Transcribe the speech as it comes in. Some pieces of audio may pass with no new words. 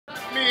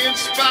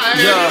inspired.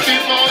 Yeah.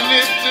 Keep on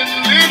lifting,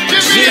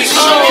 lifting me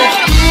G.O.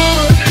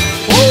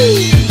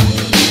 Woo.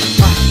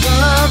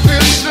 Love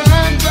is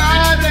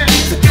somebody.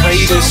 The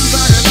greatest.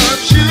 Somebody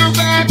loves you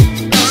back.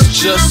 It's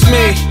just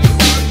me.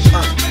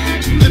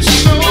 It's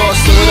so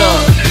Boston, what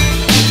up?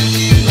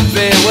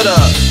 Van, what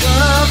up?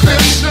 love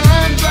is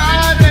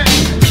somebody.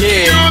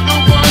 Yeah. You're the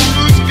one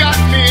who's got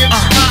me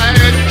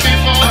inspired.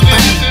 Keep on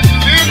lifting,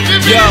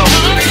 lifting me Yo,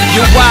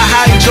 you why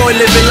I enjoy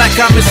living like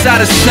I'm inside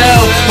a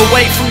cell,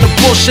 away from the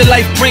bullshit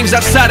life brings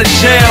outside of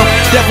jail.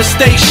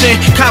 Devastation,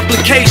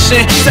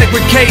 complication,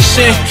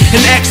 segregation,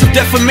 and acts of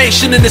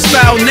defamation in this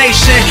foul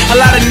nation. A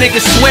lot of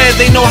niggas swear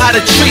they know how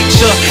to treat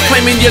ya,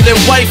 claiming you're their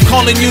wife,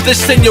 calling you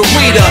this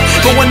senorita.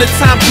 But when the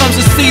time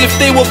comes to see if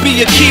they will be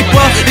your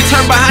keeper, they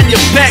turn behind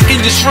your back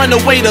and just run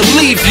away to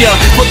leave ya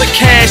for the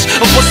cash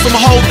of what some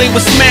hoe they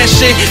was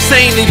smashing,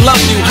 saying they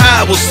love you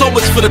high. Well, so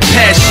much for the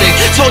passion.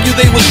 Told you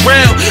they was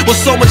real. Well,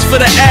 so much for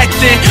the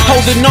acting.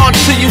 Holding on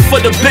to you for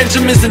the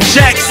Benjamins and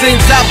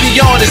Jacksons. I'll be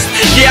honest,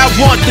 yeah, I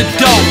want the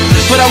dough,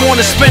 but I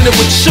wanna spend it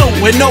with you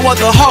and no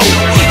other hoe.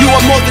 You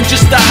are more than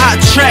just a hot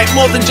track,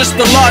 more than just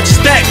a large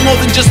stack, more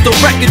than just a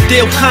record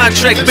deal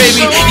contract,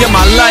 baby. You're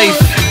my life.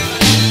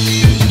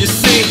 You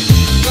see,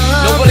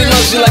 nobody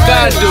loves you like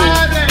I do.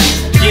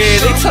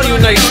 Yeah, they tell you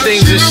nice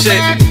things and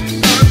shit,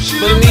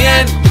 but in the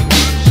end,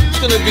 it's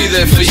gonna be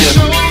there for you.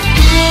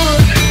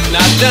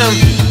 Not them,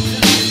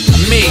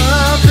 me.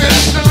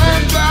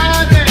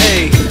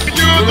 Hey,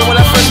 remember when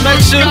I first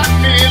met you?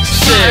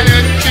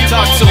 Shit,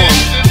 talk to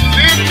him.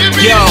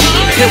 Yo,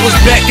 it was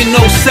back in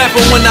 07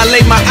 when I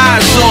laid my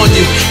eyes on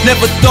you.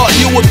 Never thought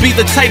you would be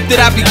the type that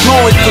I'd be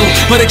going through,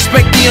 but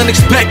expect the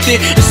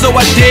unexpected, and so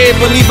I did.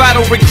 Believe I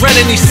don't regret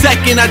any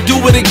second. I do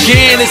it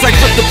again. It's like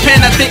flip the pen.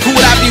 I think who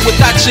would I be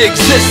without your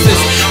existence?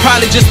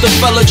 Probably just a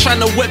fella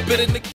trying to whip it in the